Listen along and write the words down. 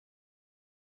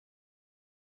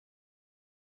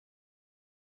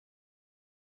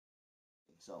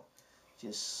So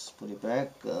just put it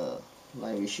back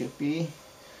like it should be.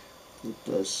 Put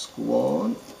the screw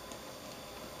on.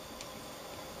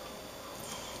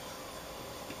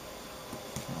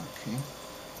 Okay.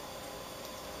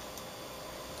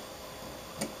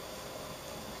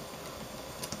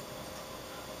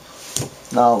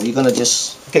 Now you're gonna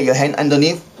just get your hand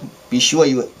underneath. Be sure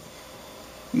you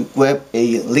grab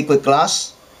a liquid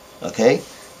glass. Okay.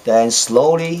 Then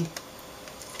slowly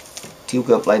tilt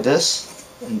up like this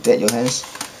and get your hands.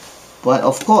 But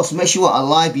of course, make sure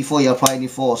align before you apply any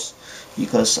force,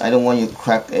 because I don't want you to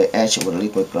crack the edge of the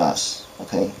liquid glass.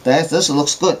 Okay, this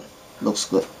looks good. Looks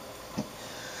good. Okay.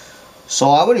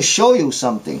 So I want to show you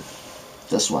something.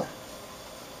 This one.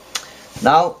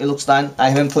 Now it looks done. I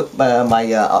haven't put my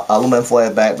aluminum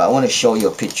foil back, but I want to show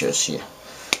you pictures here.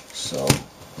 So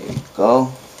here we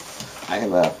go. I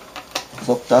have a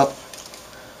hooked up.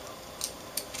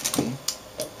 Okay.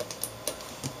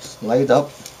 Slide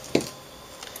up.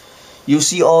 You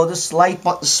see all the slight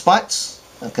spots.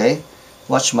 Okay,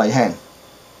 watch my hand.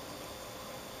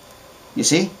 You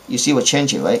see what's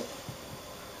changing, right?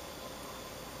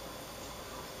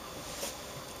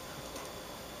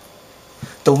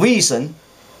 The reason,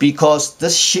 because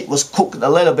this sheet was cooked a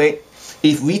little bit.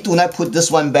 If we do not put this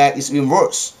one back, it's even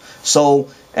worse. So,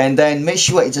 and then make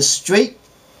sure it's straight.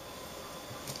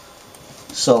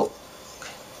 So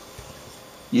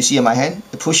you see in my hand,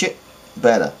 I push it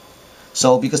better.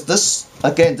 So because this,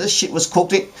 again, this sheet was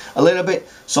cooked it a little bit.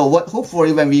 So what,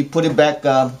 hopefully when we put it back,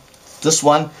 this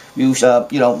one, we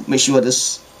you know, make sure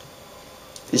this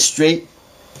is straight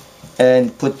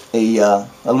and put a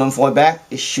aluminum foil back.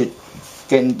 It should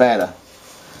get better.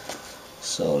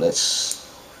 So let's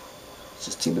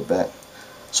just tip it back.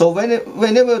 So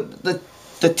whenever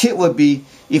the tip would be,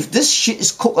 if this sheet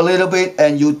is cooked a little bit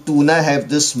and you do not have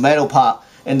this metal part,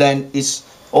 and then it's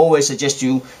always suggest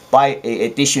you buy a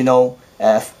additional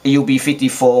AUO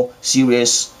 54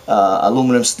 series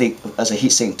aluminum stick as a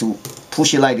heatsink to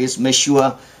push it like this. Make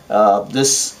sure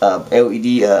this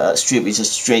LED strip is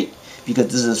straight, because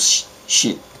this is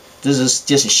sheet. This is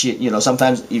just a sheet. You know,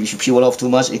 sometimes if you peel it off too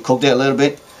much, it cooked it a little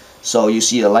bit, so you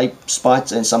see the light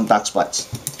spots and some dark spots.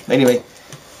 Anyway,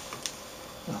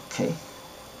 okay.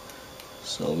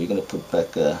 So we're gonna put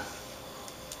back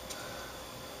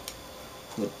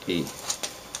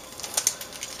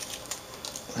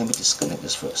let me disconnect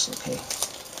this first, okay?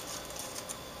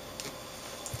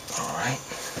 Alright.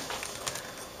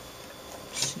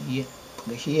 See it,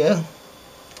 put it here.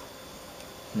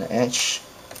 And the edge.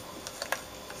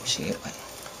 See it?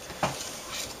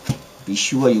 Be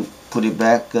sure you put it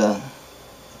back,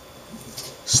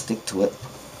 stick to it.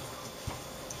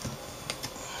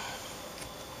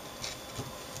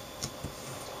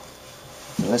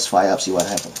 Let's fire up, see what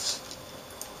happens.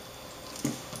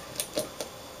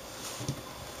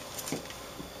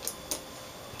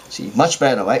 See, much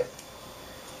better, right?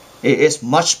 It is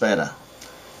much better,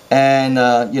 and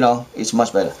you know, it's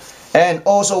much better. And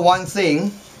also one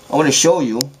thing I want to show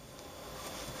you,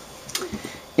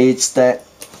 it's that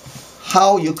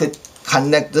how you could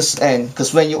connect this end,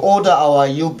 because when you order our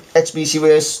USB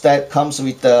series that comes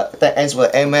with that ends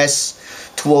with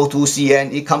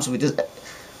MS202CN, it comes with this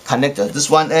connector. This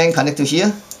one end connect to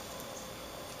here.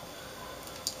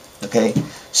 Okay,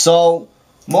 so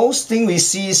most thing we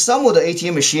see, some of the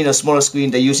ATM machine, a smaller screen,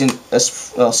 they're using a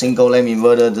single lamp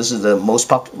inverter. This is the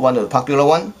one of the popular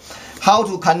one. How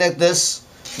to connect this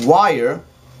wire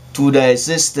to the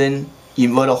existing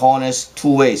inverter harness?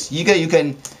 Two ways. You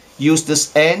can use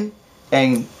this end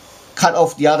and cut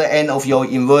off the other end of your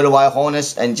inverter wire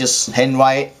harness and just hand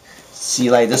wire it. See,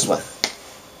 like this one.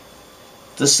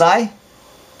 This side,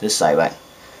 right?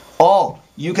 Or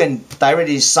you can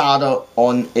directly solder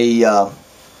on a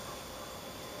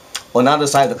on the other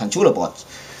side of the controller board.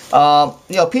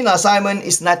 You know, pin assignment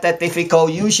is not that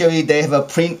difficult. Usually they have a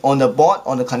print on the board,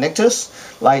 on the connectors.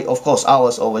 Like, of course,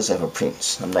 ours always have a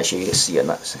print. I'm not sure you can see or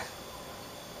not.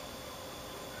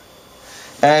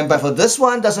 But for this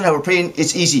one, doesn't have a print.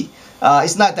 It's easy.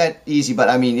 It's not that easy, but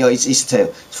I mean, you know, it's easy to tell.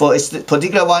 For this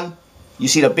particular one, you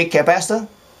see the big capacitor.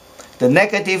 The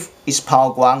negative is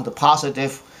power ground. The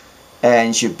positive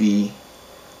and should be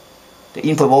the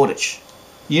input voltage.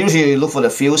 Usually you look for the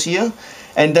fuse here,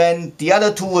 and then the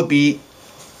other two would be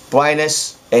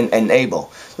brightness and enable.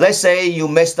 Let's say you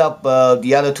messed up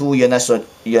the other two, you're not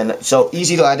so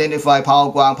easy to identify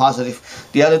power ground positive.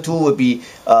 The other two would be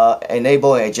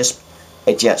enable and adjust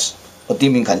or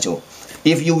dimming control.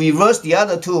 If you reverse the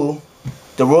other two,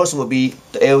 the worst would be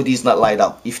the LED is not light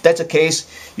up. If that's the case,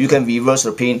 you can reverse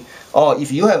the pin. Or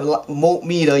if you have a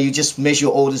meter, you just measure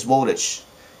all this voltage.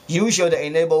 Usually the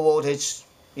enable voltage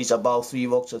is about 3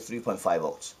 volts or 3.5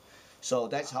 volts. So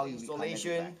that's how you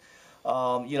installation.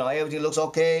 You know, everything looks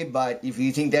okay, but if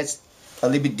you think that's a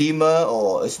little bit dimmer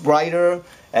or it's brighter,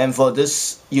 and for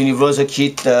this universal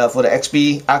kit for the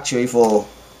XP, actually for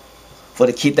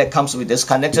the kit that comes with this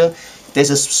connector, there's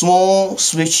a small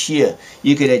switch here.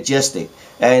 You can adjust it,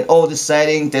 and all the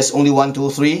setting, there's only 1, 2,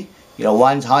 3. You know,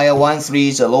 one's higher one, 3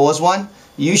 is the lowest one.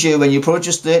 Usually when you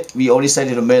purchased it, we already set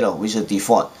it in the middle, which is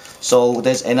default. So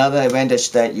there's another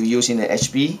advantage that you use in the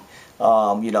HP.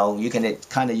 You know, you can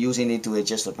kind of using it to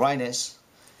adjust the brightness,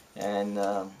 and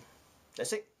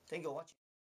that's it. Thank you for watching.